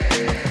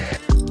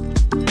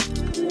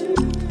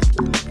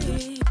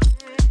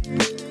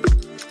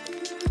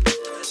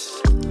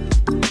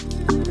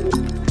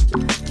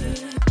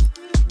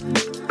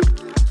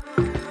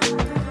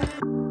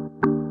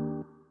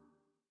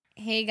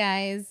Hey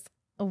guys,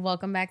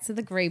 welcome back to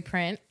the Gray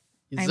Print.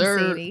 Yes, I'm sir.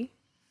 Sadie.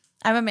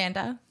 I'm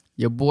Amanda.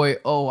 Your boy,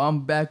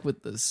 I'm back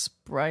with the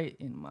Sprite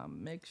in my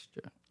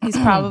mixture. He's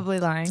probably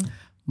lying.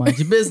 Mind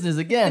your business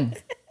again.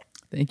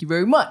 Thank you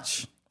very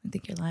much. I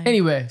think you're lying.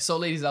 Anyway, so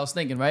ladies, I was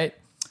thinking, right?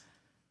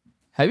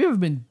 Have you ever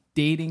been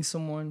dating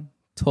someone,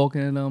 talking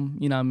to them,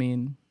 you know what I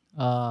mean?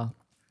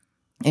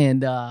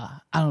 And I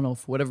don't know,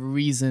 for whatever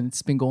reason,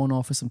 it's been going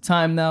on for some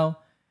time now.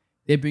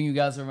 They bring you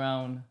guys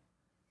around,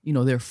 you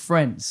know, they're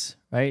friends,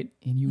 right?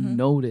 And you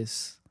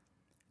notice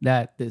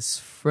that this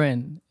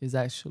friend is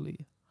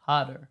actually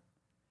hotter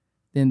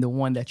than the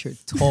one that you're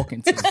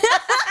talking to.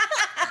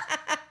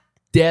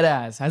 Dead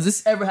ass. Has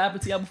this ever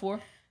happened to y'all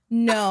before?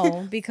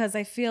 No, because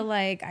I feel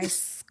like I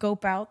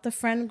scope out the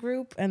friend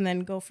group and then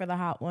go for the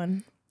hot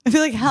one. I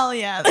feel like hell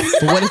yeah.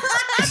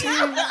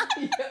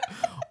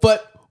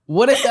 But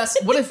what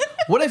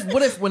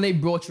if when they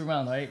brought you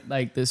around, right?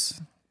 Like this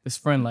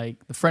friend,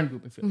 like the friend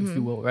group, if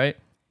you will, right?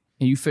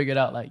 And you figured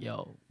out like,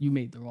 yo, you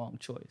made the wrong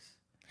choice.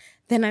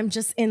 Then I'm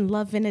just in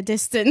love in a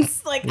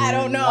distance. Like, I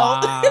don't know.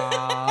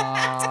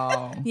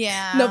 Wow.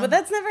 Yeah. No, but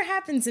that's never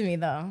happened to me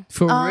though.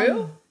 For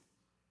real?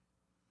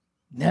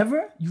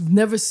 Never? You've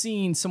never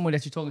seen someone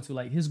that you're talking to,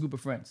 like his group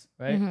of friends,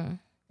 right?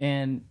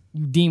 And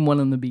you deem one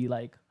of them to be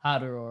like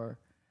hotter or,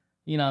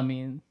 you know what I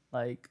mean?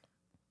 Like,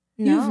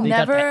 No. they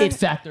Never got that it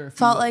factor. if you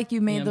felt will. like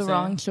you made know the what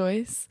I'm wrong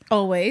choice.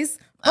 Always.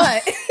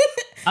 But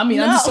I mean,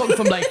 I'm No. just talking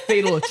from like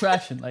fatal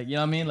attraction. Like, you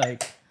know what I mean?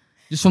 Like,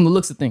 just from the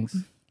looks of things.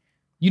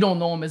 You don't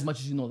know him as much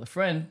as you know the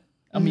friend.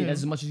 I mean,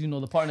 as much as you know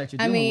the partner that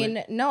you're I dealing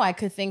with. mean, no, I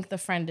could think the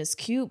friend is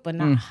cute, but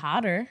not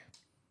hotter.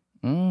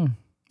 What's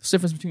the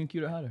difference between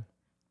cute or hotter?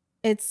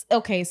 It's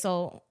okay.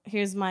 So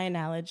here's my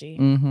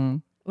analogy.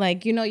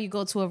 Like, you know, you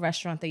go to a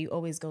restaurant that you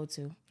always go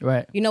to.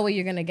 Right. You know what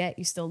you're going to get.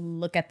 You still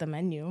look at the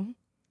menu.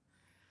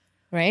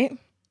 Right?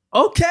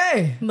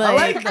 Okay. I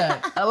Like- like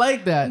that. I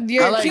like that.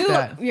 You're I like cute.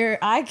 that. You're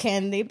eye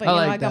candy, but I you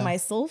know, like I got that. my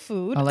soul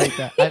food. I like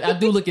that. I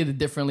do look at it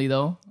differently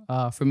though.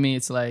 For me,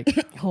 it's like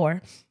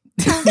Whore.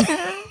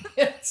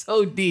 it's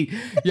OD.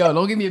 Yo,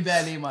 don't give me a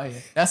bad name out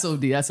here. That's OD.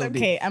 That's OD.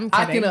 Okay, I'm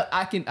kidding.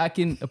 I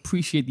can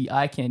appreciate the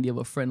eye candy of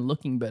a friend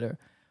looking better.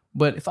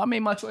 But if I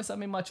made my choice, I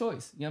made my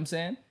choice. You know what I'm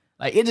saying?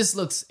 Like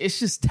it's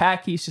just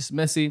tacky, it's just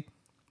messy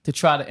to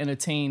try to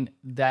entertain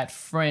that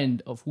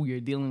friend of who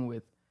you're dealing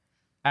with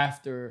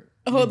after.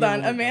 Hold you're on.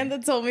 dealing with them. Amanda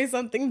told me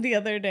something the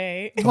other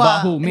day.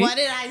 About who? Me? What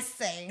did I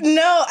say?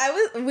 No,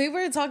 we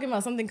were talking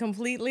about something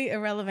completely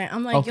irrelevant.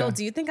 I'm like, yo, Okay.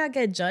 do you think I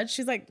get judged?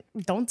 She's like,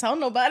 don't tell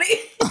nobody.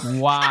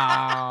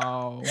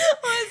 Wow.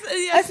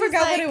 I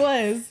forgot what it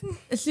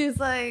was. She was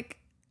like,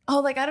 oh,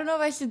 like, I don't know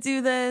if I should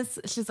do this.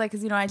 She's like,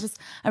 because, you know,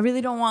 I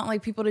really don't want,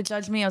 like, people to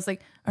judge me. I was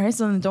like, all right,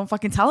 so then don't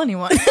fucking tell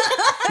anyone.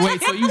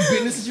 Wait, so you've been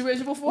in this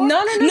situation before?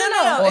 No. It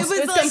was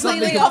It's like completely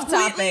something off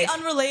completely topic.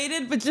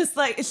 unrelated, but just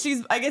like,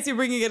 I guess you're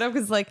bringing it up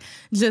because, like,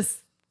 just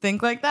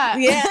think like that.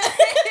 Yeah.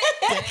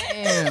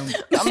 Damn. I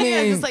Yeah,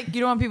 mean, just like,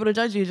 you don't want people to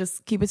judge you,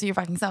 just keep it to your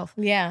fucking self.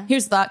 Yeah.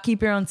 Here's the thought,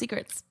 keep your own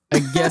secrets. I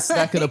guess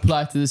that could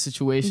apply to this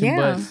situation,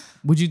 Yeah. but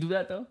would you do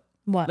that though?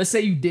 What? Let's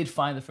say you did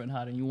find the friend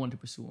hot and you wanted to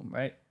pursue him,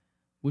 right?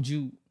 Would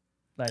you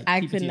like I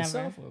keep it could to never.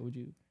 yourself or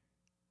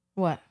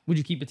What? would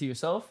you keep it to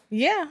yourself?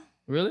 Yeah.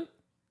 Really?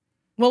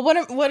 Well,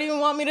 what do you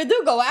want me to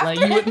do? Go after Like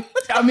you him? would,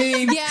 I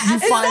mean, Yeah, you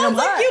it find him Sounds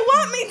like hot. you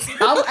want me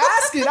to. I'm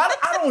asking.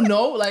 I don't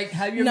know. Like,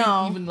 have you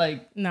No. ever even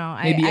like No,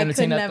 maybe I could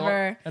entertain that never.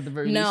 thought at the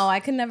very least? No, I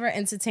could never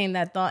entertain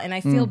that thought, and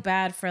I feel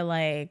bad for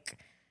like,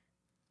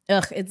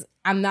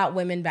 I'm not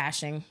women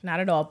bashing, not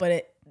at all,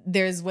 but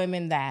there's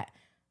women that,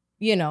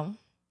 you know,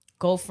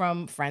 go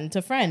from friend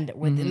to friend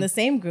within the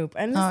same group,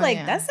 and it's like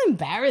yeah. that's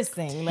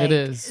embarrassing. Like, It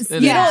is.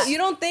 It Yeah. is. You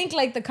don't think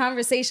like the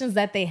conversations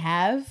that they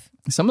have?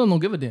 Some of them don't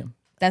give a damn.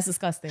 That's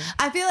disgusting.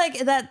 I feel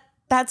like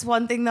that's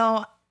one thing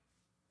though.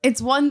 It's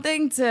one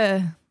thing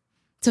to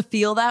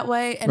feel that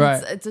way, and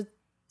Right. it's a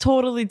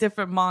totally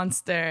different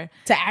monster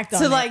To act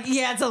on to it. like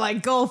to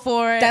like go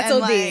for it. That's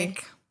and, OD.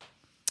 like,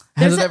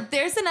 Has it ever-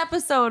 there's an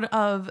episode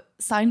of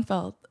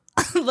Seinfeld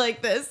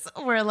like this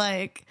where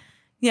like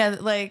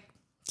like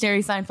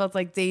Jerry Seinfeld's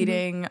like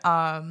dating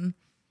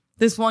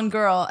this one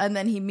girl, and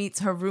then he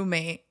meets her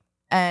roommate,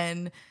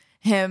 and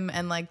him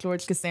and like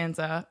George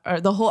Costanza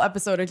or the whole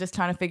episode are just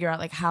trying to figure out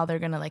like how they're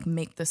gonna like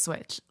make the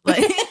switch.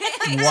 Like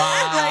Wow.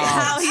 like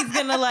how he's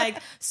gonna like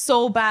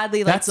so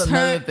badly like That's turn,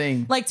 another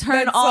thing. like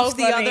turn That's off so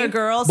the funny. other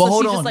girl But so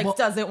hold she on, just like but-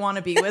 doesn't want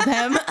to be with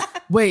him.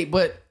 Wait,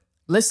 but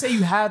let's say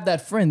you have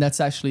that friend that's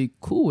actually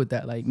cool with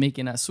that, like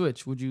making that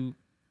switch. Would you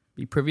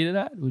be privy to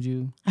that? Would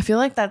you? I feel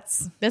like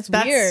that's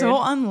weird.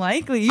 so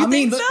unlikely. You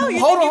think so? You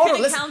hold think on, you hold on.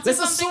 can Let's encounter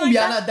something assume like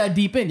y'all that? not that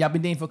deep in. Y'all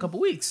been dating for a couple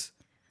weeks.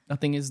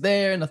 Nothing is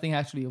there. Nothing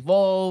actually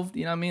evolved.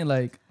 You know what I mean?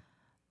 Like,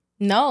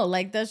 No,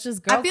 like that's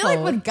just girl I feel like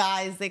code. with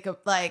guys, they could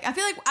like. I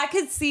feel like I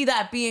could see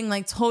that being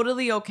like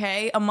totally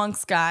okay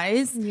amongst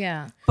guys.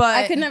 Yeah, But-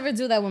 I could never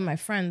do that with my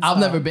friends. I've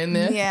though. never been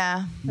there.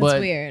 Yeah, but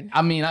weird.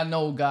 I mean, I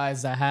know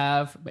guys that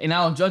have, and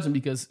I don't judge them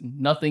because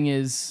nothing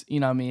is, you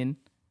know what I mean?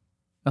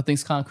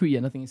 Nothing's concrete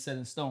yet. Nothing is set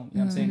in stone. You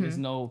know what I'm saying? There's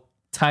no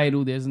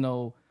title. There's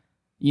no,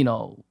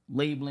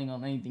 labeling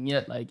on anything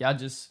yet. Like y'all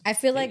just. I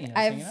feel like dating,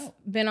 hanging I've out.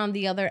 been on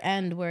the other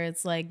end where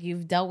it's like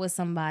you've dealt with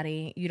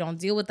somebody, you don't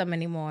deal with them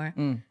anymore,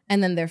 and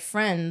then their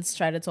friends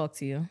try to talk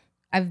to you.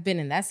 I've been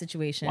in that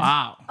situation.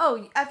 Wow.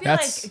 Oh, I feel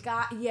That's-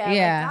 like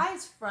Yeah. like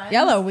guys' friends.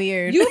 Y'all are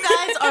weird. You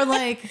guys are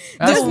like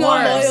That's There's no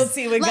worse.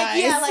 loyalty with like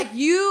guys. yeah, like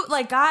you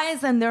like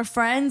guys and their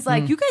friends.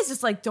 Like you guys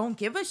just like don't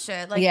give a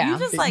shit. Like Yeah. you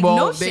just like well,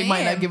 no they shame.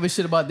 might not give a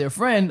shit about their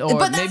friend, or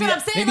But that's maybe what I'm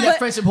saying, maybe like- that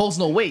friendship holds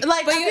no weight.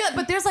 Like I feel like,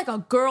 but there's like a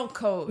girl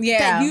code Yeah.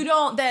 that you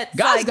don't. That's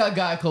Guys like, got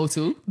guy code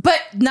too. but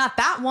not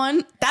that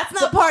one. That's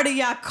not part of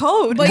your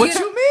code. But What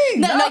you mean?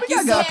 That, Nah, like we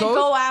you got guy can't code.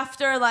 go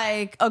after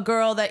like a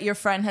girl that your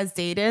friend has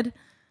dated.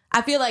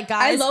 I feel like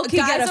guys, low-key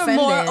get guys are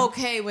offended. more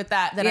okay with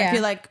that than I Yeah.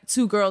 feel like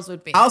two girls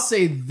would be. I'll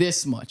say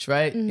this much,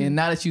 right? Mm-hmm. And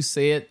now that you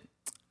say it,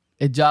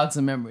 it jogs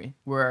a memory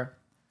where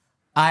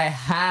I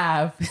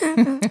have. You're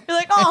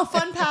like, oh,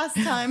 fun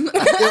pastime.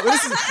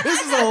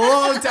 this is a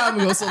long time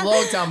ago. It's a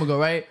long time ago,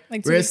 right?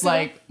 Like 2 where weeks it's ago?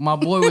 like my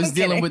boy was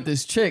dealing kidding. with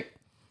this chick.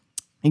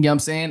 You get what I'm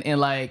saying? And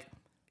like,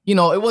 it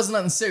wasn't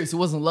nothing serious. It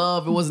wasn't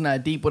love. It wasn't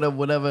that deep,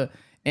 whatever.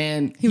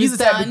 And he's was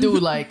the type of done.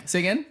 dude, like, say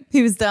again?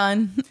 He was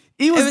done.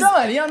 He was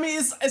done. You know what I mean?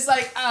 It's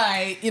like, all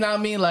right, you know what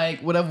I mean?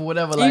 Like, whatever.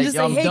 Like, just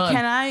yo, like, I'm hey, done.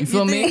 can I- You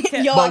feel you me?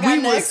 think- Yo, I But got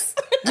we next.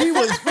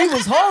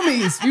 was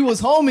homies. We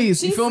was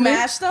homies. You feel me?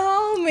 Smash the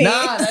homie.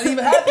 Nah, that didn't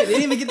even happen. It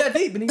didn't even get that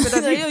deep. It didn't even get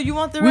that Like, deep. yo, you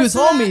want the We was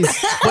rest of that?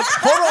 homies. But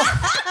hold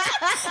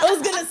on. I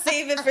was gonna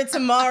save it for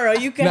tomorrow.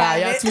 You can Nah, have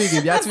y'all it.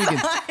 tweaking.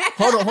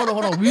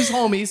 Hold on. We was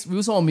homies.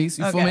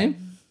 You feel Okay. me?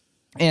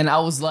 And I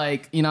was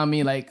like, you know what I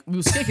mean? Like, we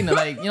was kicking it,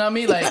 like, you know what I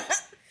mean? Like,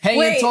 hanging,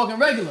 Wait. talking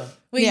regular.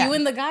 Wait, Yeah. you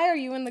and the guy or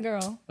you and the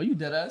girl? Are you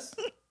dead ass?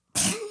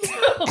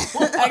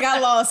 I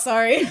got lost.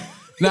 Sorry.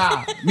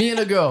 Nah, me and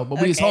the girl, but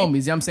we was Okay. homies. You know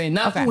what I'm saying?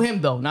 Not through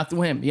him, though. Not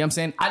through him. You know what I'm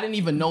saying? I didn't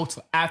even know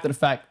till after the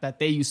fact that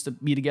they used to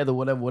be together,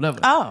 whatever.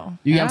 Oh.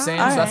 You get what I'm saying?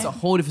 So all that's a right.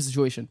 whole different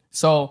situation.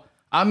 So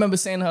I remember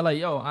saying to her, like,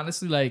 yo,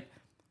 honestly, like,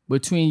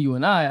 between you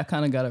and I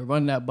kind of got to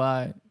run that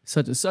by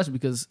such and such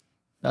because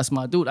that's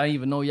my dude. I didn't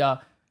even know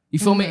y'all. You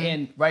feel me?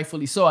 And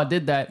rightfully so, I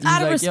did that. He was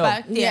Out of like, yo,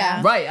 respect.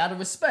 Yeah. right, out of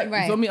respect. You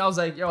Right. feel me? I was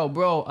like, yo,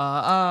 bro,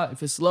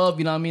 if it's love,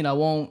 you know what I mean? I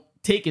won't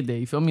take it there.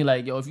 You feel me?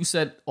 Like, yo, if you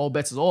said all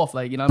bets is off,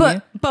 like, you know what I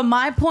mean? But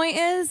my point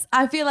is,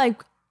 I feel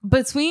like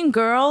between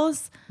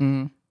girls,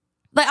 Mm-hmm.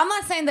 like I'm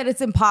not saying that it's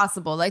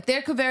impossible. Like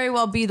there could very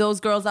well be those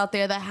girls out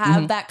there that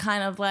have that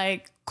kind of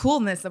like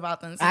coolness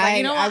about them. So like,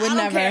 you know what? I would don't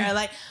never. care.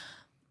 Like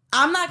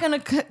I'm not gonna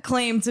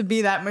claim to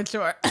be that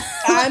mature.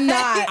 I'm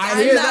not.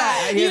 I hear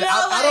that. I hear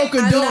that. I don't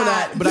condone I'm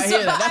that, not. but I hear So-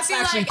 that. but That's feel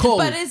actually like- cool.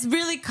 But it's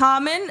really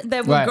common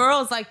that with Right.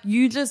 girls, like it's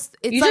You like just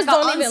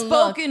don't an even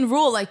look. unspoken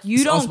rule. Like you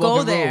It's don't go unspoken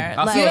rule. there.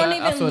 I Like, feel You don't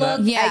that. I even feel that.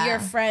 look Yeah. at your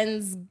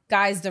friend's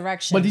guy's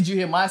direction. But did you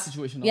hear my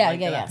situation? Though, Yeah, like,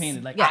 yeah, that I yes.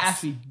 painted? Like, Yes. I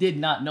actually did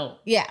not know.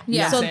 Yeah. Yeah. So You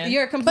know what I'm saying?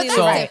 you're but completely that's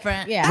right.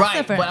 different. Yeah. That's Right,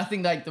 different. but I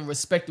think like the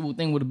respectable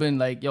thing would have been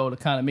like, yo, to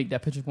kind of make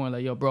that picture point,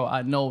 like, yo, bro,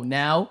 I know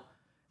now,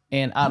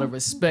 and out of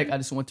respect, I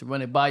just want to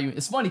run it by you.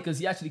 It's funny because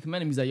he actually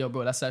commended me. He's like, yo,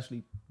 bro, that's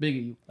actually big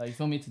of you. Like, you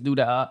feel me to do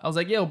that? I was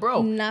like, yo,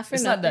 bro, Not for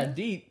it's not nothing. that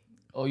deep.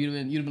 Oh, you'd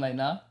have been like,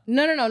 nah.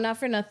 No, not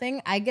for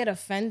nothing. I get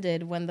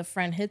offended when the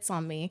friend hits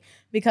on me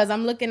because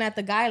I'm looking at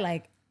the guy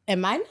like,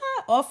 am I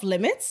not off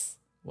limits?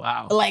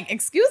 Wow. Like,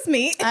 excuse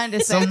me. I Some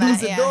understand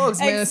dudes that. are Yeah. dogs,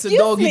 man. It's a Excuse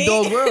doggy me.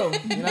 dog world.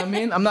 You know what I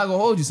mean? I'm not gonna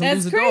hold you. Some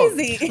That's dudes are dogs.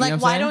 crazy. You know Like, what I'm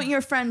why saying? don't your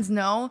friends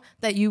know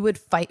that you would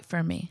fight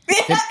for me?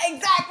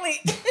 Exactly.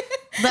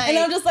 Like, And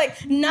I'm just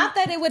like, not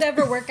that it would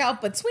ever work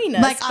out between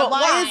us. like, but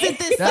why isn't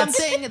this That's-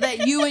 something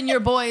that you and your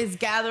boys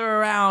gather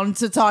around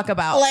to talk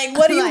about? Like,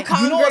 what do you Like,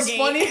 call You know what's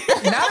funny?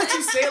 congregate? Now that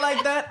you say it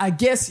like that, I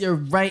guess you're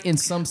right in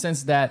some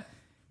sense that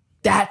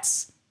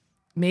that's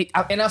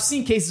and I've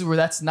seen cases where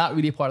that's not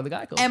really a part of the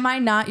guy code. Am I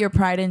not your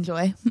pride and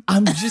joy?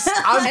 I'm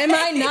Am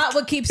I not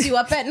what keeps you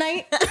up at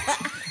night?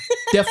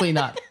 definitely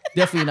not.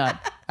 Definitely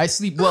not. I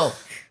sleep well.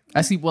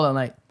 I sleep well at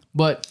night.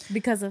 But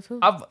Because of who?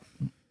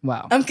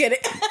 wow. I'm kidding.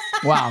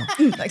 Wow.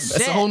 Like,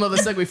 That's a whole nother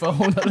segue for a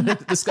whole nother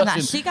discussion.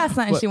 Nah, she got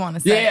something But- she want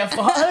to say. Yeah, for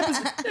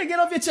 100%. Yeah, get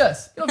off your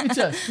chest. Get off your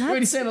chest. You're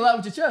already saying a lot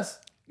with your chest.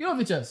 Get off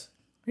your chest.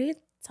 What are you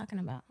talking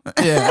about?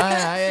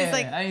 Yeah,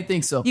 like, I didn't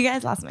think so. You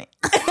guys lost me.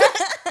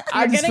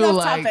 I just Getting feel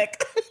off like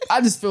topic.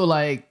 I just feel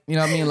like, you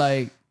know what I mean?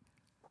 Like,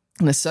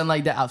 in a sense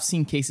like that, I've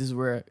seen cases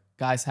where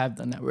guys have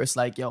done that, where it's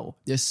like, yo,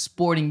 they're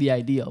sporting the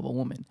idea of a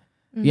woman.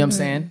 You know what I'm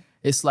saying?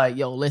 It's like,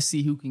 yo, let's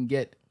see who can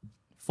get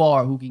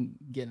far, who can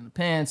get in the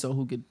pants, or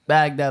who could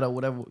bag that, or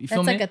whatever. You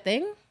feel That's me? like a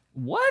thing?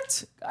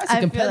 What? Guys I are feel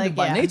competitive like,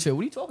 by yeah. nature.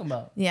 What are you talking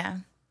about? Yeah.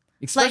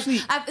 Especially,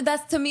 Like,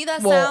 that's to me,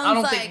 that Well, sounds I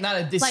don't like, think not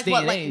at this like day what,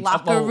 and like age.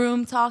 locker Well,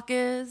 room talk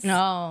is.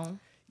 No.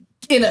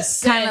 in a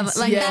sense, Kind of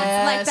like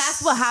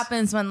that's what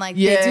happens when like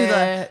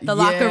they do the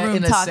locker room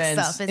in a talk sense,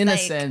 stuff. It's in like,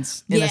 a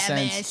sense, in yeah, a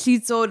sense. man, she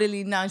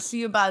totally now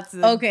she about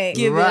to Okay.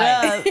 give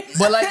Right. it up.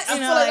 But like, I You feel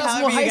know, like like, that's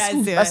however more you high guys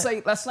school. do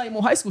That's it. like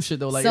more high school shit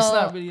though. Like, it's So-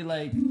 not really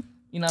like,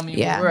 you know what I mean?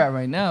 Yeah. Where we're at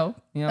right now.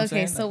 You know what I'm Okay,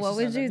 saying? so Like, what it's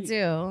would just not you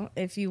that deep.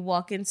 do if you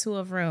walk into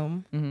a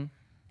room Mm-hmm.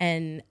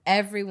 and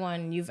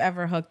everyone you've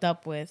ever hooked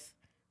up with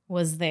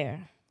was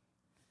there?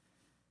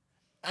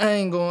 I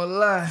ain't gonna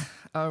lie.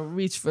 I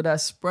reach for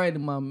that Sprite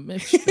in my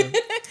mixture.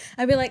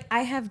 I'd be like, I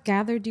have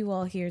gathered you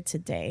all here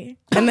today.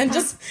 And then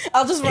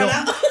I'll just run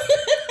out.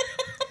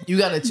 You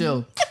gotta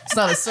chill. It's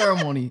not a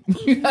ceremony.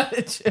 You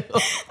gotta chill.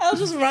 I'll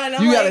just run.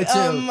 I'm You like, gotta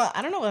chill.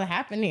 I don't know what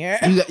happened here.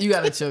 You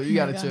gotta chill. You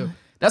gotta chill.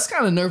 That's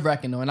kind of nerve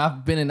wracking though, and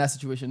I've been in that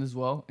situation as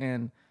well.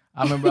 And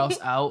I remember I was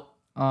out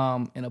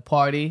in a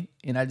party,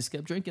 and I just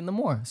kept drinking the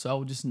more, so I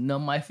would just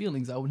numb my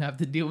feelings. I wouldn't have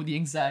to deal with the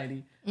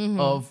anxiety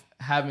of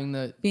having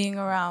the Being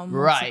around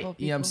right. multiple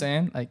You know what I'm people.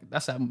 saying? Like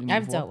that's happened to me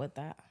I've before. dealt with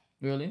that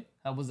Really?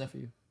 How was that for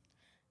you?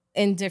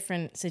 in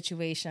different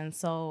situations.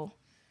 So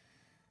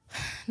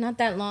not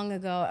that long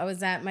ago, I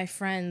was at my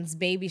friend's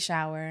baby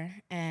shower,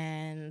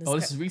 and Oh,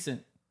 this is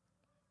recent.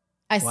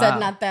 I Wow. said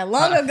not that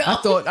long ago.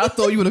 I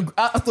thought you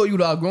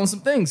would have outgrown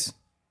some things.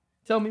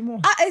 Tell me more.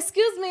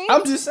 Excuse me.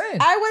 I'm just saying.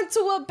 I went to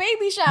a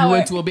baby shower. You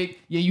went to a baby.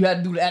 Yeah, you had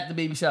to do it at the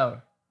baby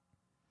shower.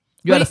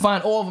 You had to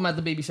find all of them at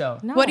the baby shower.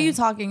 No. What are you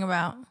talking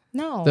about?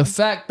 No. The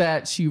fact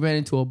that she ran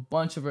into a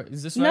bunch of her.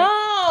 Is this right? No,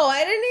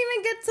 I didn't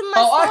even get to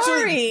my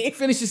story. Actually,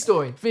 finish your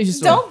story. Finish your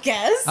story. Don't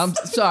guess. I'm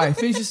sorry.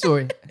 Finish your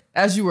story.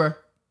 As you were.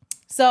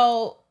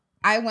 So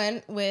I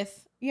went with,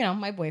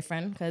 my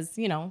boyfriend because,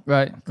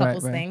 Right.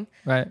 couples right, thing.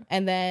 Right.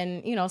 And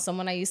then,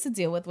 someone I used to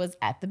deal with was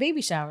at the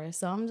baby shower.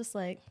 So I'm just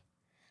like,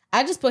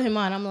 I just put him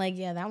on. I'm like,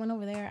 yeah, that one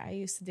over there, I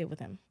used to deal with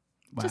him.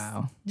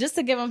 Wow. Just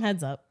to give him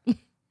heads up.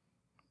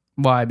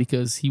 Why?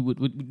 Because he would.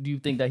 Do you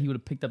think that he would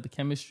have picked up the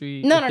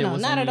chemistry? No, if there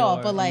was not any at all.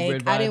 or But any like,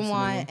 weird I vibes didn't in the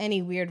want room?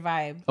 any weird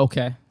vibe.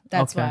 Okay.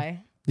 That's okay.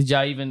 why. Did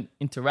y'all even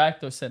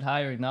interact or said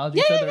hi or acknowledge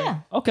each Yeah, other? yeah.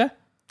 Okay.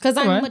 Because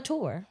I'm Alright.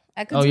 mature.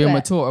 I could Oh, do you're that.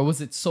 mature, or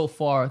was it so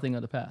far a thing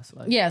of the past?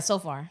 Like, Yeah, so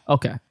far.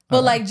 Okay. But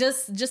All right. like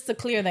just to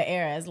clear the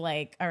air as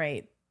like, all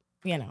right,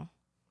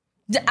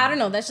 I don't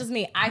know. That's just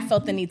me. I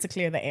felt the need to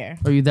clear the air.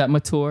 Are you that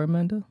mature,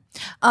 Amanda?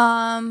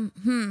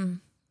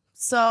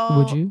 So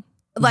Would you?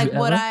 Like, you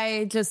would ever?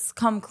 I just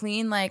come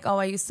clean? Like, oh,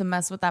 I used to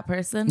mess with that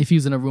person. If you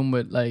was in a room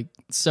with like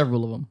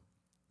several of them.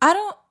 I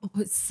don't.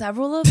 With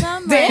several of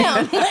them.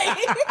 Damn.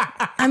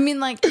 I mean,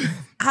 like,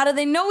 how do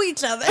they know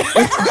each other?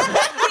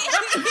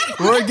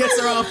 Word gets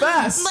around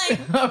fast. Like-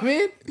 I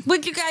mean,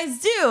 What'd you guys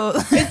do?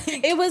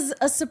 It was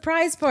a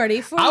surprise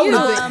party for I you.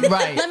 would've think-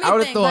 right. Let me I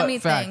would've think. thought Let me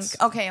facts.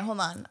 think. Okay, hold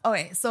on.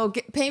 Okay, so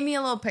paint me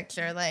a little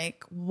picture.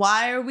 Like,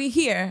 why are we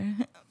here?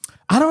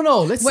 I don't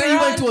know. Let's say We're you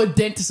went on- to a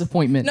dentist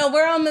appointment. No,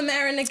 we're on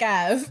Mamaroneck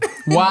Ave.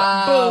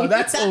 Wow,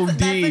 that's OD.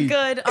 That's a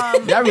good.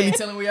 Y'all really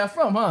telling where y'all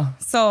from, huh?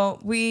 So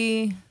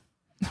we.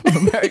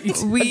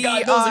 We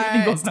God knows are-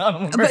 anything goes down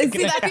on But American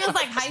see, that feels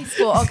like high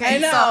school. Okay, I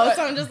know. So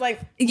so- I'm just like,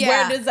 Yeah.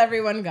 where does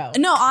everyone go?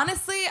 No,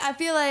 honestly, I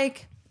feel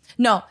like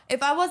no.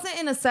 If I wasn't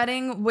in a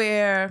setting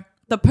where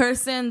the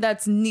person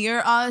that's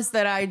near us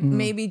that I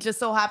maybe just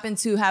so happen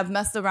to have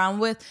messed around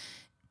with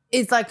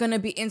is like going to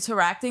be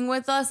interacting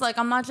with us, like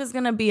I'm not just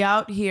going to be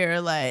out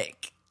here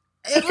like.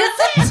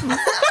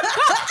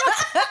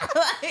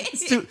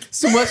 It's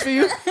too much for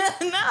you?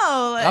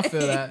 No, like, I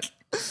feel that.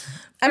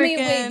 I mean,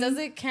 wait, freaking- does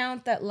it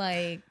count that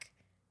like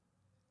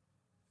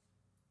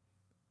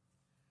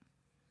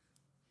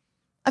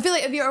I feel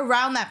like if you're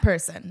around that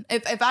person,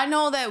 if I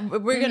know that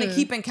we're gonna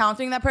keep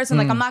encountering that person,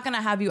 like I'm not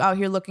gonna have you out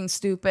here looking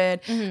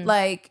stupid,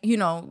 like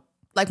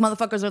like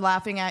motherfuckers are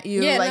laughing at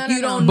you, Yeah, like no,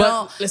 you no, don't no.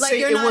 know, But let's like say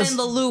you're it not was- in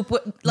the loop,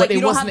 like it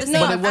you don't have the wasn't-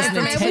 same but it wasn't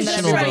information that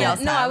intentional, everybody though. else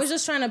No, has. I was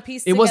just trying to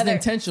piece It together. wasn't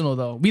intentional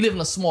though. We live in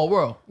a small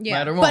world. Yeah.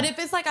 Right or wrong. But if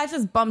it's like I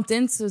just bumped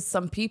into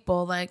some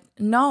people, like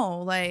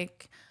no,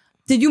 like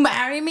did you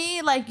marry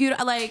me? Like you,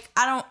 like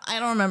I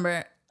don't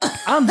remember.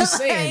 I'm just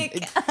saying.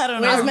 Like, I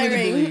don't know. Where's I my really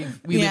ring?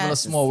 believe we live in Yeah. a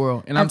small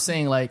world. And I'm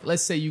saying, like,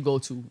 let's say you go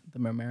to the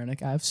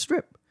Mamaroneck Ave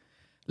Strip.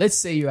 Let's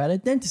say you're at a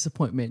dentist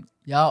appointment.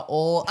 Y'all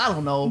all, I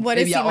don't know. What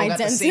maybe is he, y'all all my got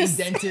dentist? the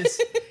same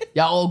dentist.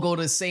 Y'all all go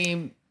to the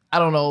same, I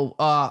don't know,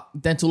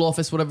 dental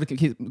office, whatever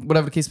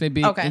the case may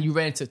be. Okay. And you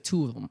ran into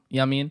two of them. You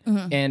know what I mean?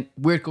 And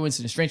weird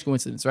coincidence, strange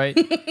coincidence, right?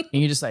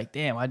 And you're just like,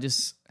 damn, I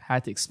just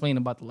had to explain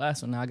about the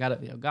last one. Now I got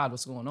to, God,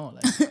 what's going on?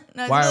 Like, And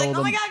I was why are like, all oh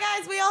them- my god,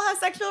 guys, we all have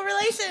sexual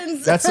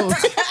relations. That's so.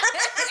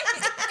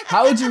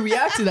 How would you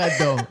react to that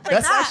though?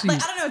 That's that. actually.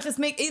 Like, I don't know, just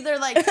make either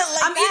like,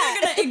 I'm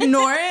either gonna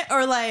ignore it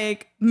or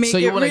like make So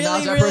you it wanna really,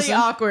 acknowledge that really person?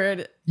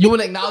 awkward. You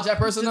wouldn't acknowledge that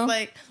person Just though?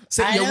 like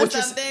Say, I yo, know what's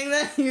your- something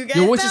that you guys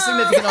You're with your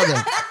don't. significant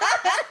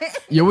other.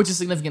 You're with your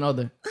significant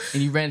other,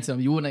 and you ran into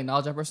him. You wouldn't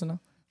acknowledge that person though?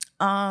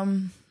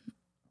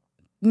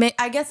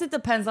 I guess it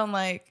depends on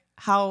like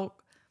how.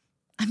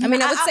 I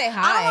mean, I would say I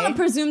hi. don't want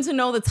to presume to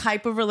know the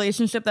type of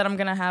relationship that I'm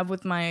gonna have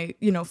with my,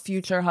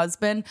 future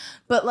husband.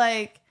 But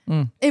like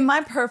in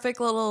my perfect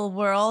little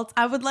world,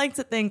 I would like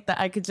to think that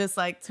I could just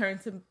like turn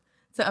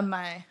to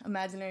my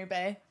imaginary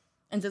bae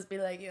and just be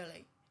like, yo,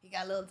 like you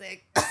got a little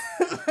dick.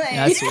 Like,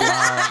 That's wild.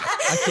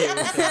 I can't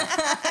with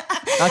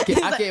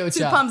y'all. I can't with two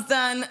y'all. pumps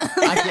done.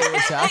 I can't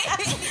with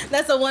y'all.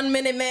 That's a 1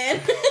 minute man.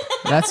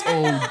 That's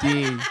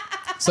OD.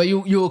 So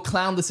you will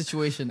clown the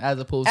situation as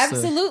opposed to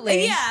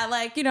Absolutely. Yeah,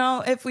 like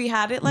if we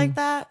had it like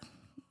that,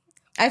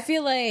 I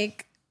feel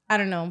like, I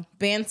don't know,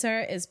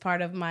 banter is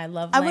part of my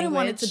love I language. wouldn't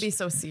want it to be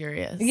so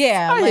serious.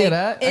 Yeah. I hear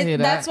that. I hear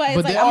that. That's why it's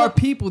but like, there I'm are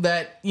people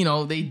that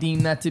they deem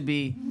that to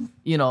be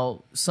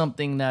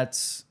something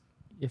that's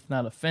if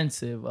not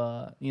offensive.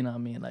 You know what I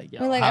mean? Like,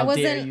 yo, Like, how I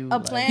wasn't dare you? a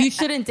like, plan. You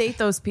shouldn't date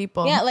those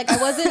people. Yeah, like I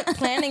wasn't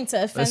planning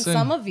to offend Listen.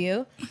 some of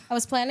you. I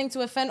was planning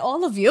to offend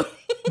all of you.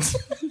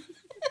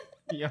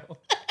 yo,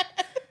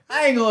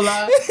 I ain't gonna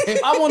lie. If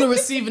I'm on the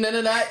receiving end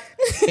of that,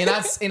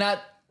 and I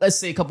let's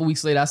say a couple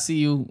weeks later, I see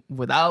you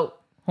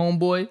without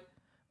homeboy,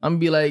 I'm gonna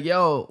be like,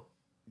 yo,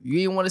 you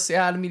didn't want to say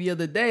hi to me the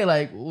other day.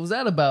 Like, what was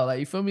that about? Like,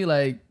 you feel me?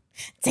 Like,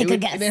 Take a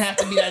guess. It didn't have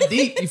to be that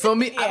deep. You feel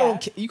me? I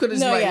don't. You could have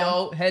just No, like, yeah.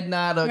 yo, head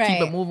nod or keep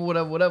Right. it moving,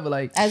 whatever.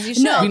 Like, As you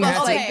should. No, We didn't but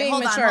have to- okay, being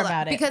hold on, mature hold on.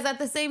 about it. Because at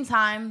the same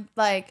time,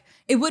 like,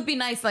 it would be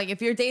nice, like, if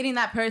you're dating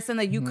that person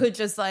that you could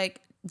just, like,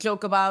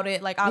 joke about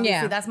it. Like, obviously,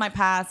 Yeah. that's my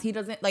past. He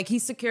doesn't, like,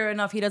 he's secure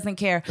enough. He doesn't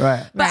care.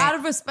 Right. But Right. out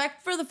of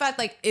respect for the fact,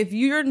 like, if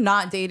you're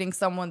not dating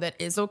someone that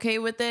is okay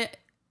with it,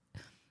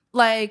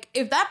 like,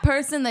 if that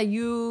person that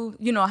you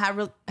know,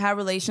 have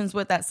relations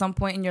with at some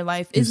point in your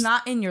life is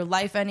not in your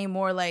life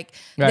anymore, like,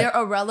 Right. they're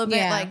irrelevant,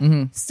 Yeah.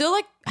 like, still,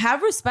 like,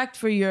 have respect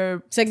for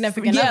your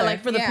significant yeah, other.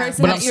 like, for the Yeah.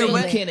 person but that I'm you're saying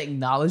you with. can't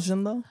acknowledge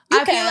them though. I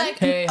feel can. like,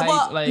 Hey, how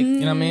well, you, like, you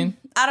know what I mean?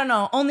 I don't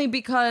know. Only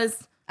because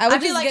I would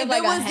feel just like give, if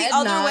like, it a was the head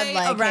other nod, way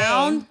like,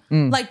 around,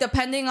 hey. like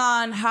depending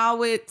on how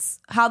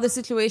the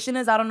situation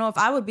is, I don't know if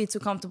I would be too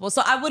comfortable.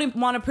 So I wouldn't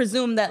want to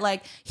presume that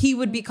like he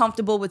would be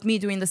comfortable with me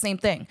doing the same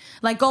thing.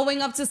 Like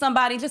going up to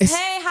somebody, just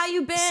hey, how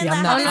you been? See, Like,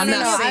 I'm how not, you I'm been?"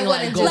 not I saying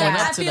wouldn't like do going that. Like,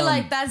 up I to feel them.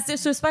 like that's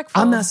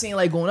disrespectful. I'm not saying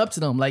like going up to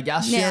them. Like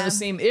y'all share Yeah. the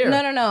same era.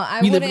 No. I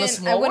We live in a wouldn't.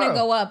 small I wouldn't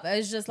world. go up.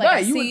 It's just like Right, I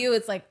you see would- you.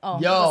 It's like,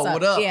 oh, Yo, what's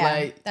what up? Yeah,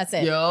 Like that's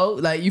it. Yo,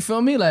 like you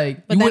feel me?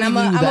 Like But you then wouldn't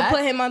I'm even do gonna that.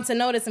 put him onto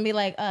notice and be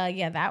like,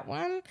 yeah, that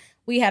one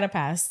we had a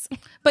past.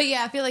 But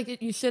yeah, I feel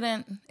like you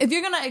shouldn't. If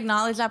you're gonna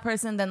acknowledge that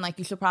person, then like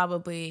you should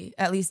probably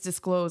at least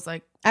disclose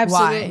like why.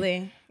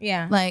 Absolutely,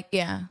 yeah. Like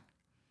yeah.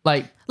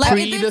 like Like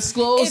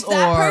pre-disclose if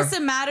that or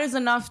person matters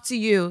enough to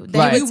you that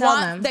Right. you Tell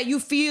want them. that you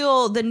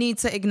feel the need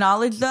to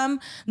acknowledge them,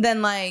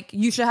 then like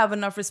you should have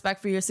enough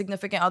respect for your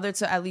significant other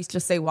to at least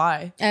just say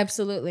why.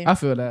 Absolutely. I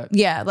feel that.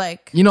 Yeah,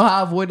 like You know how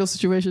I avoid those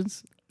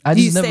situations? I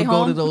Do just you never stay go to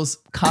home? those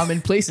common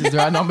places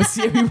where I know I'm gonna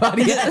see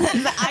everybody.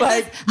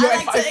 Like, yo,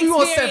 if you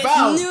gonna step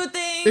out, new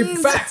things. in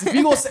fact, if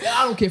you gonna say,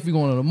 I don't care if you're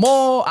going to the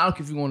mall, I don't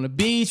care if you're going to the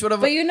beach,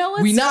 whatever. But you know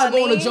what's we not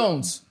going to funny?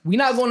 Jones. We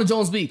not going to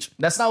Jones Beach.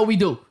 That's not what we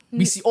do.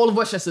 We see all of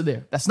Westchester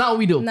there. That's not what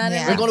we do. Not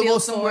in We're gonna go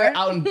field somewhere four.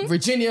 out in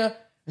Virginia,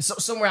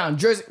 somewhere out in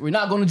Jersey. We're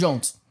not going to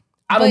Jones.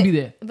 I don't be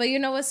there. But you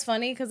know what's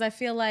funny? Because I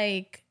feel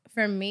like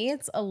for me,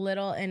 it's a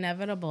little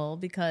inevitable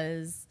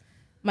because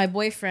my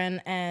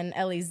boyfriend and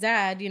Ellie's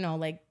dad, you know,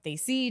 like they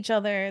see each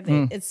other.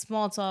 It's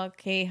small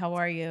talk. Hey, how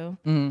are you?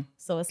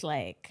 So it's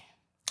like,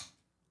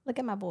 look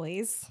at my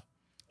boys.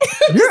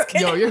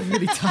 Yo, you're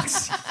really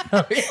toxic.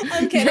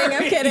 I'm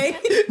kidding.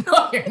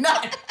 No, you're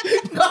not.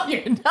 No,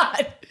 you're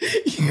not.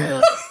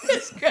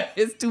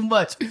 It's too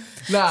much.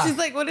 Nah. She's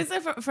like, what is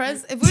it for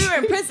us? If we were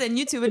in prison,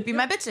 you two would be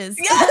my bitches.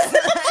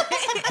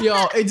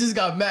 Yo, it just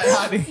got mad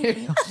hot in here.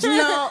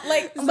 No,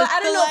 like, but I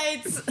don't know.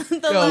 Lights, the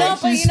Yo, No,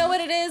 lights. but you know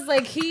what it is?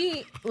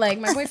 Like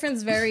my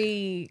boyfriend's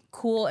very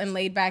cool and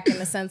laid back in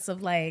the sense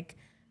of like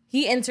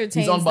he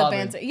entertains the unbothered.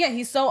 banter. Yeah,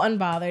 he's so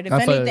unbothered. If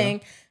I feel you.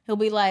 anything, he'll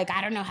be like,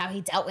 I don't know how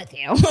he dealt with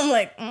you. I'm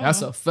like,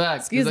 That's a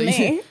fact. Excuse 'Cause,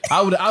 me.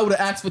 I would have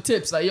asked for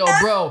tips. Like, yo,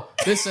 bro,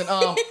 listen,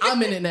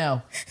 I'm in it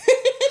now.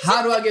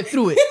 How do I get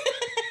through it?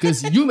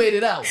 Because you made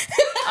it out.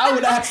 I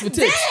would ask for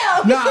tips.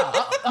 Damn. Nah,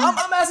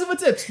 I'm asking for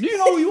tips. Do you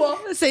know who you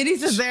are? Sadie's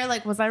just there,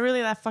 like, was I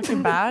really that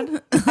fucking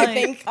bad? I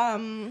think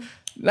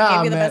Nah,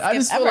 Gave you the man. best I gift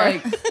just feel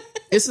ever. like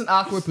it's an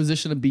awkward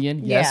position to be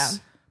in. Yes. Yeah.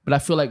 But I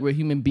feel like we're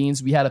human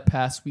beings. We had a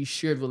past. We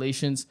shared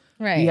relations.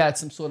 Right. We had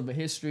some sort of a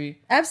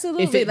history.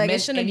 absolutely. If it like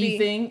meant it shouldn't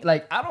anything,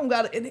 like I don't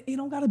gotta. It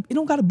don't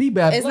gotta be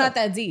bad. be. It's blood. not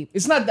that deep.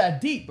 It's not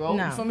that deep, bro.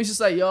 No. You feel me? It's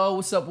just like, yo,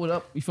 what's up? What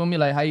up? You feel me?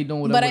 Like, how you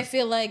doing? Whatever. But I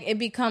feel like it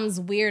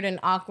becomes weird and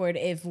awkward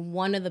if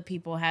one of the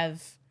people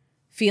have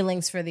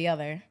feelings for the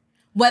other,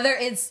 whether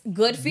it's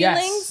good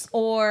feelings Yes.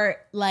 or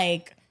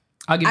like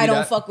I'll give you I don't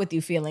that. fuck with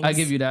you feelings. I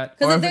give you that. Or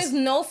Because if if there's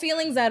it's- no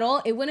feelings at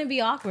all, it wouldn't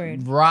be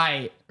awkward.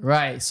 Right.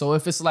 So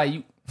if it's like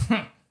you,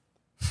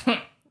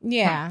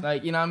 Yeah.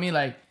 like you know what I mean,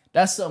 like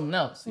that's something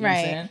else. You know what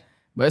I'm Right. saying?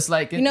 But it's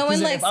like, You know when,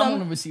 'cause like, if I'm some- on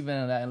the receiving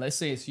end of that, and let's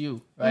say it's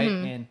you, right,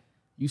 and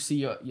you see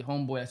your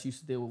homeboy that you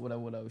used to deal with,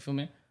 whatever. You feel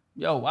me?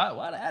 Yo,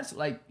 why the attitude?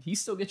 Like he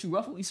still get you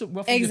ruffled? He still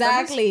ruffles your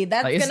Exactly. feathers?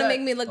 That's Like, it's gonna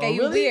make me look at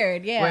you really?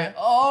 weird. Yeah. Wait,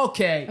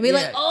 okay. I'd be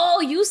like,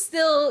 oh, you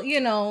still,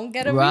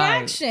 get a Right.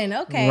 reaction.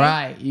 Okay.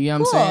 Right. You know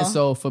what I'm saying? Cool.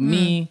 So for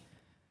me,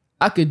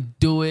 I could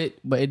do it,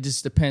 but it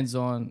just depends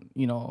on,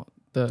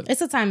 the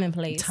It's a time and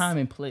place. time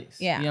and place.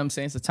 Yeah. You know what I'm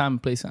saying? It's a time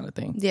and place kind of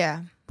thing.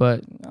 yeah.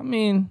 But I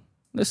mean,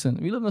 listen,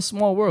 we live in a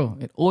small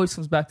world. It always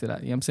comes back to that.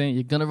 You know what I'm saying?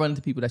 You're gonna run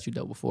into people that you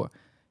dealt before.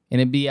 And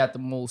it be at the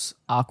most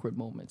awkward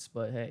moments.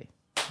 But hey,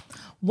 you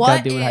What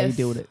gotta deal with if, how you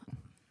deal with it.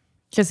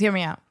 just hear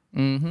me out.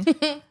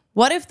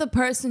 What if the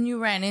person you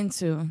ran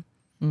into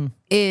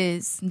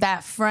is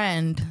that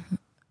friend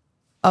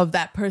of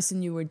that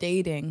person you were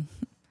dating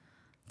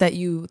that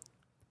you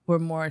were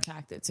more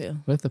attracted to.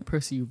 What if the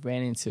person you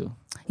ran into?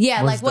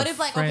 Yeah, was like what the if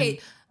like friend-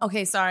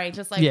 okay, sorry,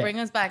 just like Yeah. bring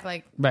us back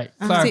like Right.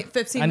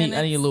 15 I need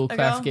minutes a little ago,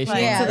 clarification.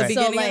 like, Yeah, to the so,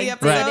 beginning like, of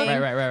the Right,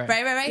 episode.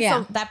 right. Yeah.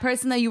 Yeah. So that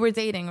person that you were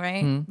dating,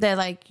 right? That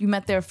like you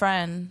met their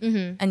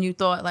friend and you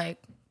thought like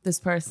this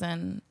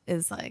person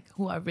is like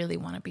who I really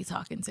want to be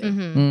talking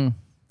to.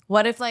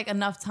 What if like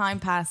enough time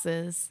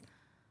passes?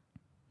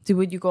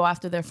 Would you go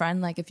after their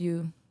friend? Like if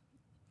you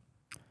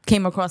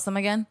came across them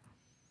again?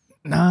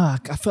 Nah,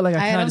 I feel like I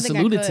I kind don't of just think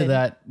I alluded to could.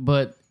 that,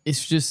 but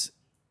it's just,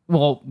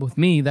 well, with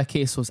me, that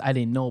case was I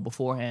didn't know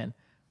beforehand.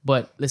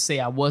 But let's say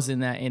I was in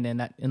that, and then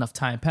that enough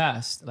time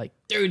passed, like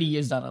 30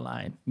 years down the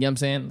line. You know what I'm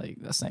saying? Like,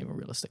 that's not even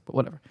realistic, but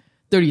whatever.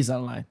 30 years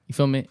down the line. You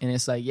feel me? And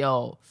it's like,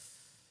 yo,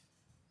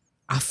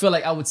 I feel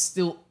like I would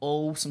still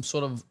owe some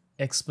sort of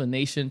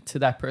explanation to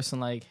that person.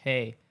 Like,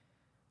 hey,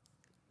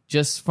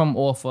 just from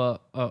off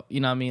you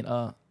know what I mean,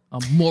 a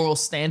moral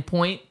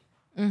standpoint,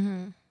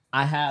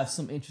 I have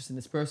some interest in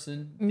this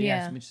person. They have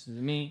Yeah. some interest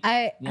in me.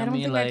 I You know what don't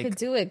mean? think Like, I could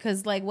do it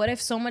because, like, what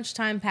if so much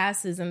time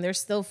passes and they're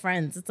still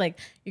friends? It's like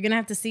you're gonna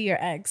have to see your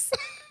ex.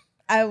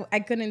 I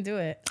couldn't do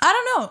it. I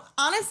don't know.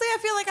 Honestly, I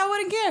feel like I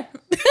wouldn't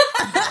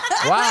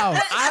care. wow.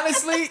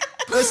 Honestly,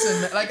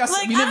 listen, like I said,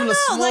 Like, we I live in don't a know,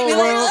 small like,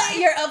 world.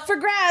 You're up for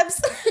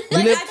grabs.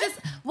 Like live- I just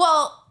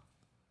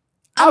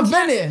I've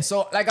been there.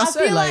 So, like I I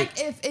said, feel like,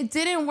 like if it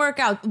didn't work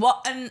out,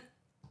 well, and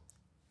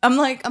I'm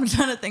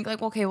trying to think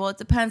like, okay, well, it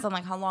depends on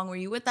like how long were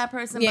you with that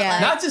person. Yeah. But,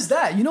 like, not just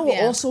that. You know what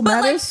Yeah. also but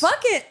like, matters? fuck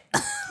it.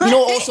 You know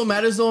what also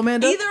matters though,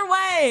 Amanda? Either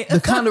way, The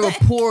kind of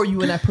rapport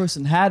you and that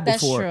person had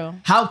That's before. true.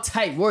 How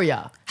tight were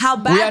y'all? how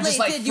Were y'all badly just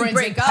like did you friends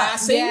break in up?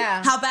 passing?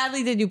 Yeah. How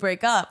badly did you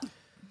break up?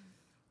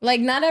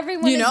 Like, not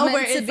everyone You is know, meant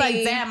where to it's be like,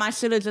 damn, I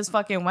should have just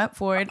fucking went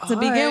for it to All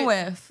begin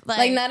right. with.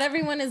 like not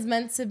everyone is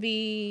meant to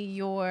be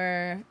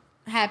your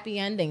happy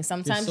ending.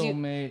 Sometimes Your you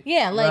soulmate.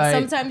 yeah, like Right.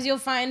 sometimes you'll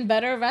find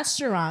better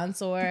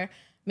restaurants or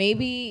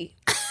maybe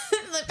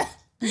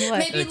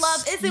maybe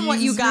love isn't what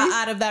you got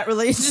out of that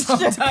relationship.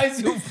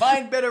 Sometimes you'll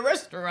find better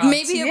restaurants.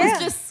 Maybe it Yeah. was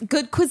just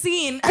good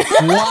cuisine.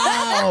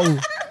 Wow.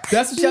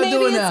 That's what y'all maybe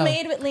doing it's now.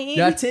 made with lean.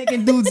 Y'all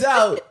taking dudes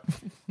out.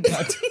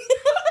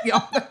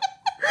 Y'all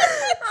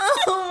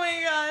Oh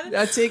my god.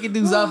 y'all taking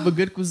dudes out for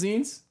good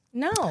cuisines?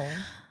 No.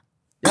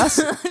 That's,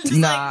 nah,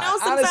 Like, no,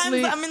 sometimes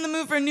honestly, I'm in the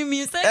mood for new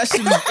music. that shit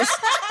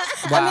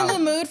is, wow. I'm in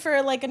the mood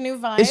for like a new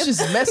vibe. It's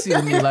just messy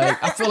to me.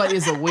 Like, I feel like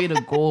there's a way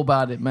to go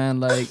about it, man.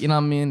 Like, you know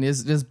what I mean?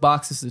 There's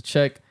boxes to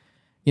check.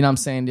 You know what I'm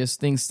saying? There's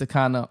things to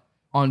kind of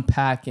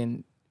unpack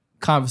and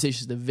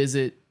conversations to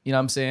visit. You know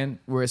what I'm saying?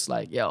 Where it's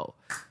like, yo,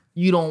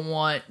 you don't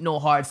want no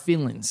hard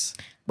feelings.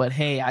 But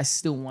hey, I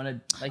still want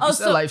to, like you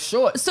said, so- life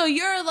short. So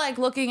you're like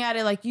looking at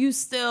it like you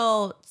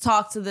still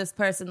talk to this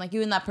person, like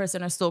you and that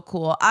person are still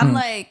cool. I'm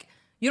like,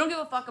 you don't give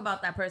a fuck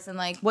about that person.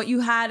 Like what you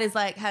had is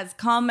like has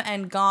come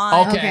and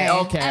gone. Okay, Okay.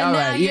 okay, And all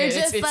now right. you're Yeah,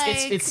 just it's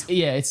like- it's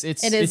yeah, it's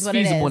It is what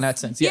it feasible in is. that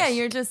sense. Yeah, Yes.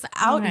 you're just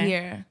out Okay.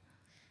 here.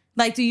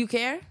 Like, do you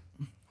care?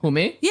 Who,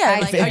 me? Yeah,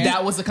 If like, are you-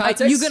 that was the Like,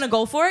 context. you gonna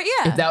go for it?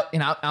 Yeah. If that,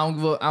 and I don't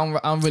give a, I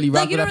don't really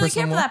rock like you with don't that really person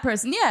care no for more. that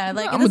person. Yeah.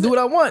 Like I'm gonna do what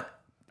I want.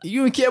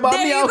 You don't care about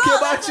There me. you I don't go. care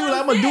about That's you. what I'm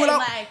I'm gonna do what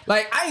I saying,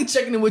 like. I ain't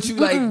checking in with you.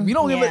 Like you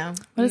don't give Yeah.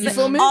 it. You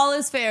feel me? All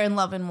is fair in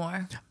love and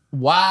more.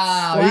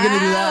 Wow, you're gonna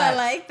do Wow, that. I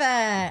like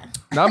that.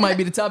 That might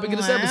be the topic of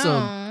this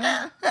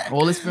episode.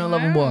 All this feeling,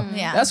 love and more.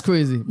 Yeah. That's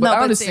crazy. But No, I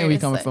but understand where you're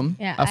coming seriously.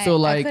 from. Yeah, I feel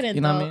like couldn't,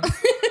 you know what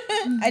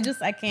I mean.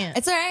 I can't.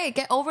 It's all right.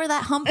 Get over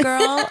that hump, girl.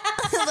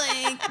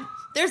 Like,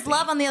 there's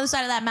love on the other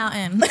side of that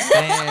mountain.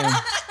 Damn.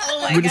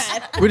 Oh my We're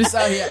god. just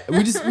out here.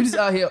 We just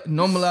out here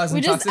normalizing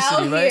We're just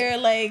toxicity, out right? here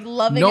like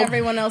loving Nope.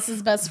 everyone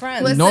else's best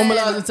friend. Listen.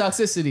 Normalizing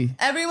toxicity.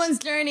 Everyone's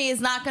journey is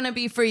not going to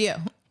be for you.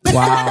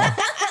 Wow.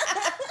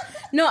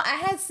 No, I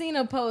had seen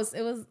a post.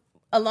 It was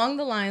along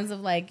the lines of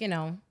like,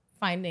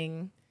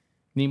 finding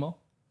Nemo.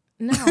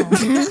 no.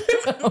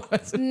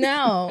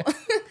 No.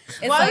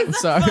 It's Why like,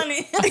 is that sorry.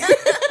 funny?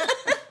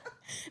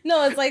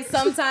 no, it's like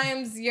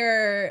sometimes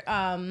you're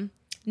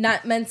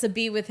not meant to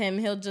be with him.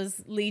 He'll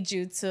just lead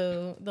you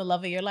to the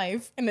love of your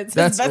life. And it's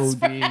That's his best OD.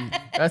 friend.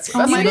 That's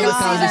my another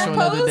God. conversation for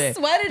another day.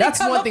 Why did That's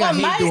it come one up thing I on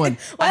hate my doing.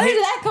 Why did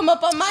that come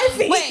up on my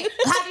feed? Wait,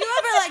 have you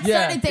ever like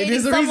Yeah, started dating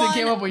there's a reason it someone,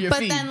 came up on your but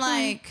feed. then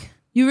like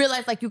you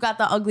realize like you got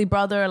the ugly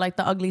brother or like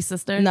the ugly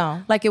sister?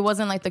 No. Like it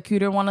wasn't like the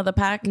cuter one of the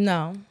pack?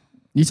 No.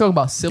 You talking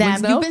about siblings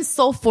Damn, now? you've been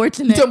so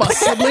fortunate. You talking about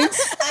siblings?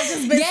 I've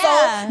just been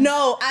Yeah. so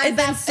no, I've Is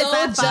been that- so is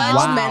that fine?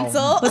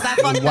 judgmental. Was that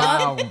fucked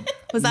Wow. up?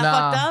 Was that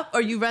Nah. fucked up?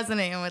 Or you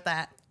resonating with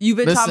that? You've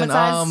been Listen,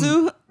 traumatized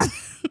too?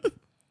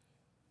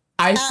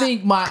 I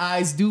think my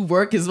eyes do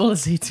work as well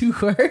as they do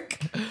work.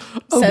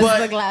 Says But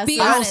the glasses.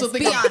 Be I honest, also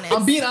think be I'm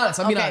honest. being honest.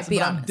 I'm being Okay, honest. be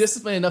But I'm honest.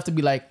 disciplined enough to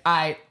be like,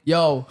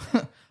 yo,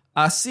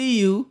 I see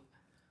you,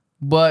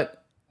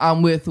 but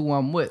I'm with who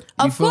I'm with.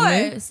 You Of feel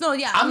me? course. No,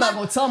 yeah. I'm not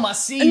gonna tell him I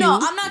see you. No,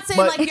 I'm not saying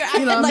but like you're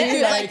acting you know what I like mean?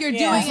 you're like you're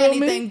yeah. doing You feel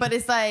me? anything, but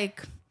it's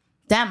like,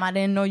 damn, I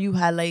didn't know you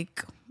had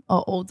like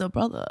an older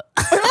brother.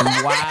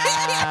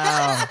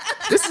 Wow.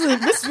 This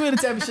is really the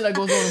type of shit that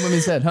goes on in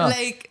women's head, huh?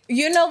 Like,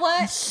 You know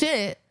what?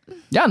 shit.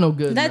 Y'all know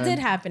good. That man. did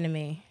happen to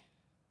me.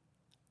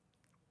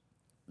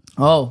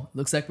 Oh,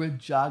 looks like we're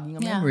jogging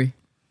a Yeah. memory.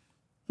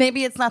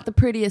 maybe it's not the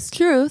prettiest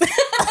truth.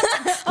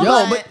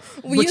 but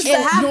used to you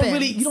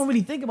happen. you don't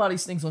really think about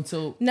these things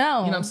until No.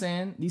 you know what I'm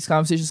saying. These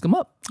conversations come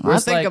up. I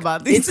think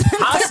about these. It's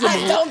possible.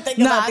 I don't think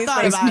No, about I these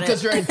thought things. about it.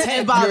 because your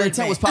intent, bothered your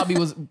intent me.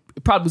 was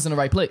probably in the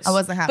right place. I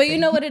wasn't happy. But you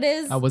know what it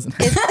is? I wasn't.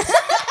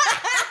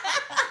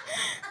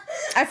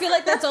 I feel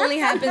like that's only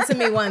happened to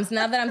me once.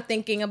 Now that I'm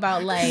thinking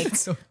about like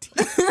So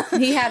deep.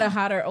 he had a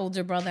hotter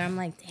older brother, I'm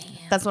like, damn.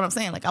 That's what I'm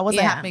saying. Like I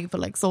wasn't Yeah. happy for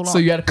like so long. So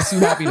you had to pursue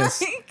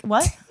happiness.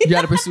 What? You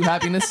had to pursue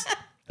happiness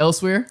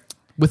elsewhere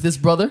with this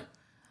brother.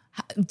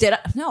 Did I?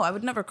 No, I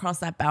would never cross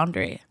that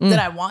boundary. Did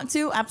I want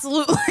to?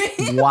 Absolutely.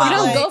 Wow. You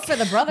don't Like, go for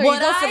the brother, you would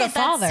go for I? the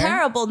father. That's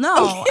terrible.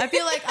 No, I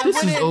feel like I This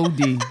is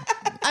wouldn't. OD.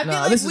 I feel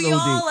Nah, like this is we OD.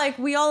 all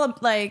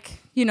like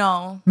you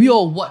know, We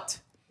all what?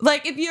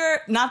 like if you're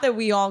not that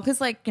we all, because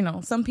like you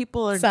know, some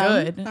people are Some,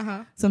 good.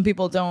 Some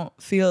people don't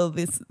feel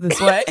this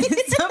way.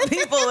 Some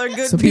people are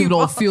good. Some people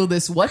don't feel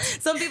this what?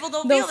 Some people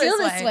don't Don't feel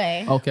feel this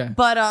way. Okay.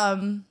 But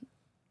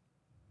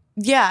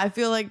yeah, I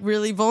feel like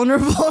really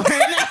vulnerable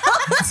right now.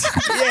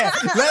 Yeah,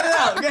 let it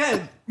out. Go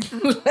ahead.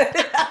 Let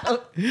it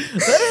out.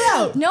 Let it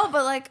out. No,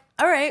 but like,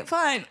 all right,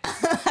 fine.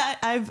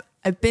 I've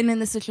been in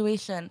the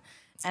situation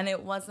and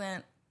it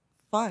wasn't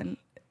fun.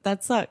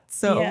 That sucked.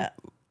 So Yeah.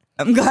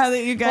 I'm glad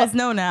that you guys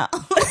know now.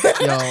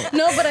 Yo,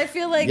 No, but I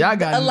feel like y'all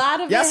got a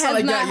lot of it y'all has sound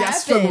like not y'all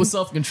struggle happened. with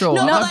self-control.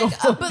 No, I'm not like,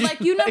 gonna but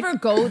like you never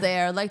go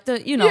there. Like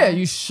the Yeah,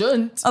 you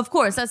shouldn't. Of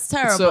course, that's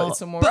terrible.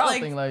 It's a morale but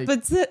like, thing, like-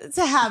 but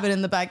to have it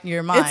in the back of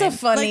your mind, It's a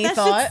funny like, that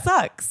thought. shit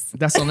sucks.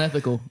 That's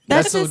unethical.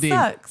 That That's shit OD.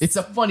 sucks. It's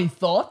a funny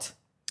thought.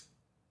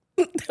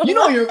 You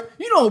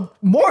know,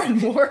 more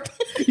and more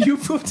you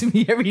prove to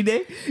me every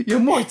day you're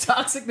more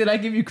toxic than I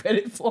give you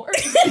credit for.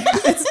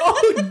 It's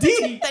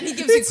OD. That he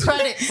gives you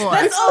credit for.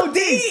 It's OD.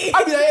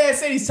 I be like, yeah,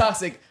 say he's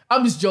toxic.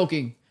 I'm just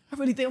joking. I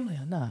really think I'm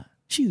like, nah,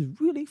 she's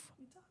really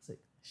fucking toxic.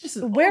 This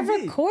is We're OD.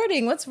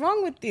 recording. What's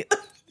wrong with you?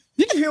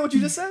 Did you hear what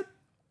you just said?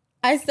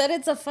 I said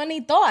it's a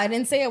funny thought. I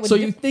didn't say it would. So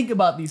you think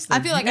about these things.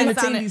 I feel like you I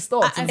entertain sounded, these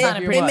thoughts. I in the back sounded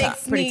of your pretty, mind.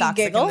 makes pretty me toxic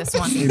giggle. in this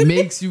one. It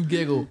makes you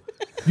giggle.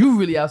 You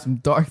really have some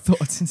dark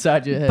thoughts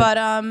inside your head.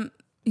 But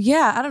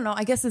yeah, I don't know.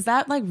 I guess is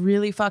that like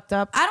really fucked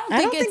up? I don't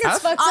think it's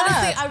fucked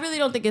honestly, up. I really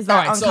don't think it's all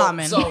that right,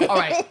 uncommon. So all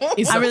right,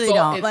 is I the really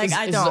thought- don't. Like is-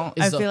 I is don't.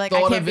 the- I is the feel like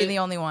I thought can't of be it- the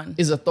only one.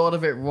 Is the thought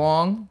of it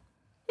wrong?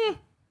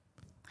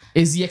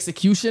 Is the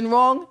execution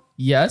wrong?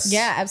 Yes.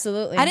 Yeah,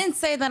 absolutely. I didn't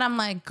say that I'm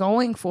like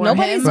going for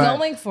Nobody's him. Right.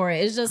 going for it.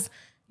 It's just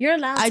you're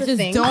allowed I to just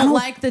think. don't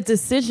like the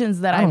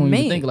decisions that I I, don't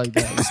make. even think like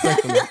that.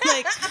 Respectfully.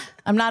 Like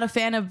I'm not a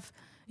fan of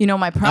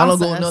my I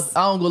process.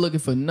 don't go looking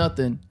for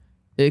nothing.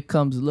 It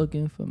comes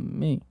looking for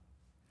me.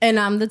 And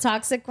I'm the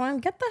toxic one.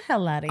 Get the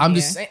hell out of here. I'm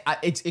just saying,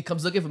 it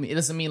comes looking for me. It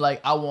doesn't mean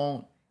like I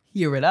won't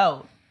hear it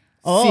out,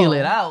 Oh. feel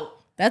it out.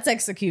 That's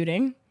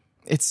executing.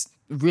 It's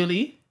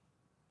really.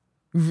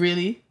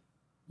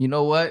 You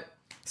know what?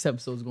 This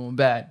episode's going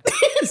bad.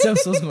 This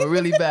episode's going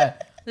really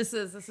bad. This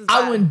is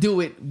I bad. wouldn't do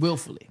it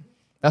willfully.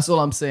 That's all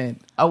I'm saying.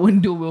 I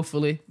wouldn't do it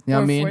willfully. You know what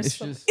I Or mean?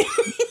 forcefully. It's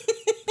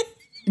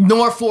just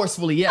nor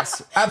forcefully.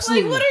 Yes,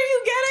 absolutely. Like, what are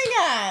you getting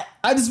at?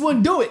 I just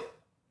wouldn't do it.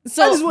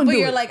 So, I just wouldn't but do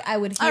you're it. like, I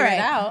would hear All right. it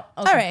out.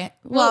 All right.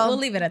 Well, Well, we'll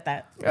leave it at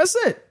that. That's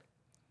it.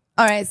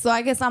 all right. So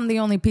I guess I'm the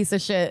only piece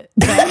of shit.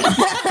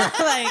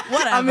 Like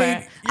whatever. I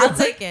mean, I'll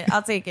take it.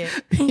 I'll take it.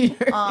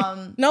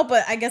 No,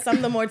 but I guess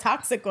I'm the more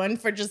toxic one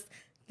for just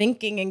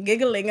thinking and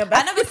giggling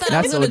about I never said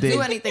I was That's going to OD.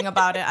 do anything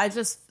about it. I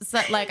just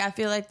said like I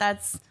feel like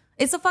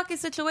it's a fucking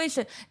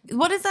situation.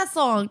 What is that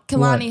song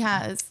Kehlani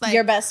has? Like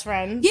your best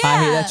friend. Yeah.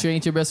 I hear that you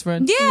ain't your best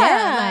friend. Yeah.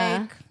 Yeah.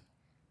 Like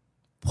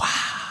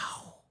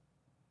wow.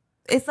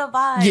 It's a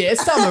vibe. Yeah,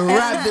 it's time to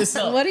wrap this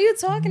up. What are you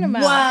talking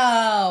about?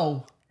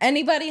 Wow.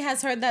 Anybody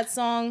has heard that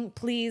song,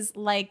 please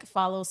like,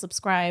 follow,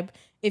 subscribe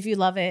if you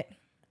love it.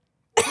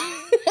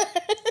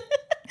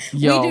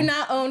 Yo. We do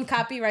not own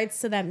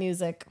copyrights to that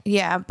music.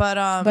 Yeah, but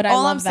I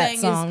all love I'm that saying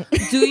song.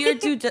 is do your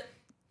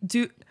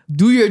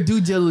Do your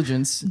due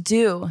diligence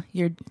do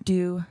your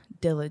due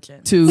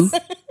diligence to.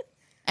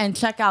 and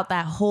check out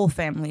that whole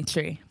family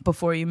tree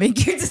before you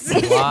make your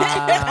decision.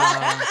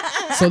 Wow.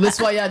 So this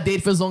is why y'all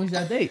date for as long as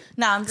y'all date.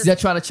 Nah, I'm Because y'all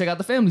just trying to check out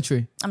the family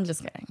tree. I'm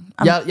just kidding.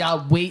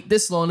 Y'all wait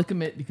this long to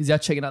commit because y'all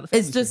checking out the family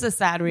It's just tree. a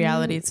sad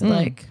reality to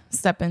like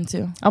step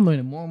into. I'm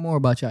learning more and more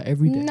about y'all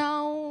every day.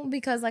 No,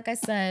 because like I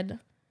said,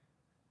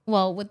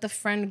 well, with the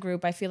friend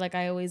group, I feel like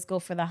I always go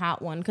for the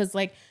hot one. Because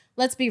like,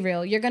 let's be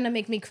real, you're gonna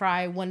make me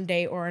cry one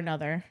day or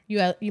another.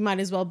 You might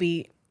as well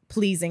be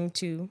pleasing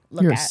to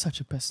look You're at. such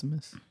a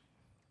pessimist.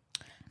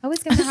 I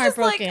always get my heart Just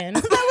like, broken.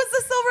 that was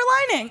the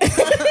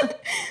silver lining.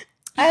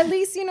 At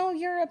least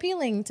you're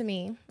appealing to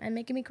me and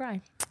making me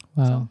cry.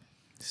 Wow.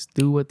 Just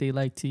do what they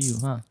like to you,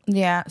 huh?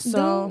 Yeah. Do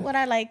So what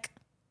I like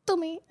to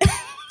me.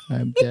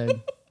 I'm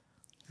dead.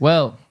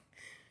 Well,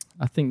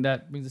 I think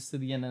that brings us to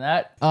the end of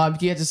that. You can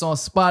catch us on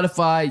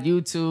Spotify,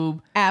 YouTube,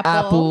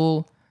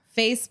 Apple,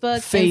 Facebook,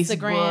 Facebook,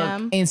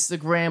 Instagram.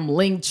 Instagram,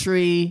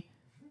 Linktree,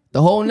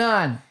 the whole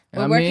nine. You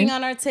know We're what I working mean?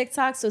 on our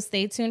TikTok, so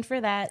stay tuned for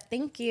that.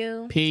 Thank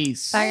you.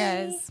 Peace. bye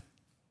guys.